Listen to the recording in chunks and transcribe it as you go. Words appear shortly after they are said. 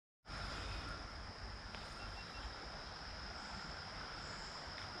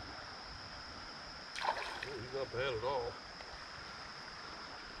not bad at all.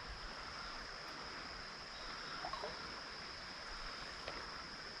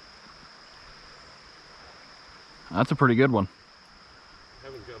 That's a pretty good one. I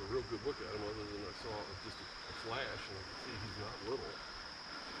haven't got a real good look at him other than I saw just a flash, and I can see he's not little.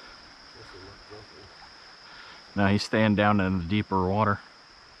 Also not jumping. No, he's staying down in the deeper water.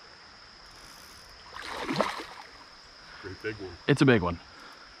 Great big one. It's a big one.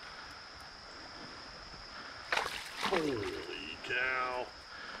 Holy cow.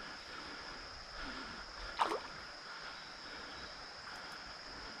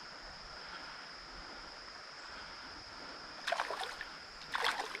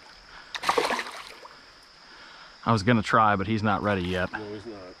 I was gonna try, but he's not ready yet. No, he's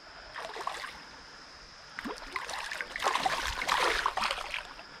not.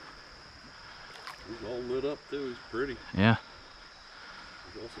 He's all lit up too. He's pretty. Yeah.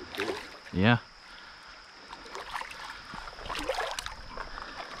 He's also big. Yeah.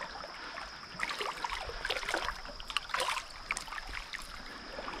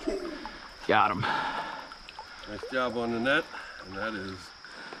 Got him. Nice job on the net, and that is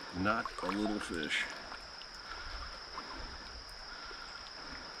not a little fish.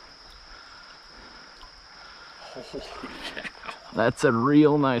 Holy cow. That's a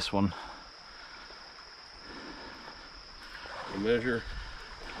real nice one. A measure,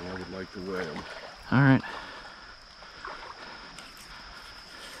 and I would like to weigh him. All right.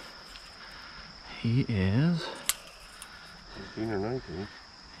 He is 18 or 19.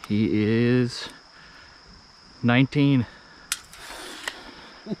 He is 19.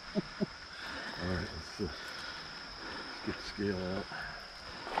 All right, let's get the scale out.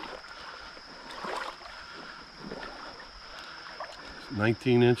 It's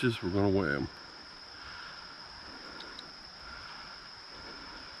 19 inches, we're going to weigh him.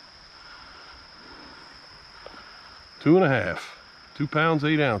 Two and a half. 2 pounds,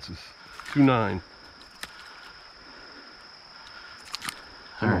 8 ounces. 2.9.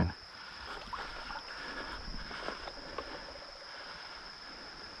 All right.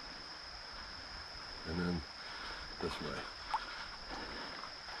 And then this way.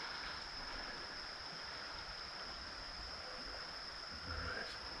 All right.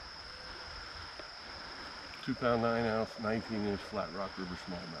 2 pound, 9 ounce, 19 inch Flatrock River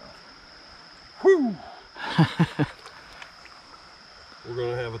smallmouth. Whew! We're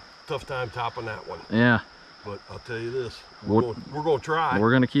gonna have a tough time topping that one. Yeah. But I'll tell you this, we're gonna try.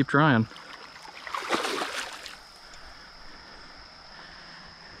 We're gonna keep trying.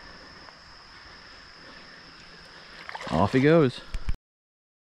 Off he goes.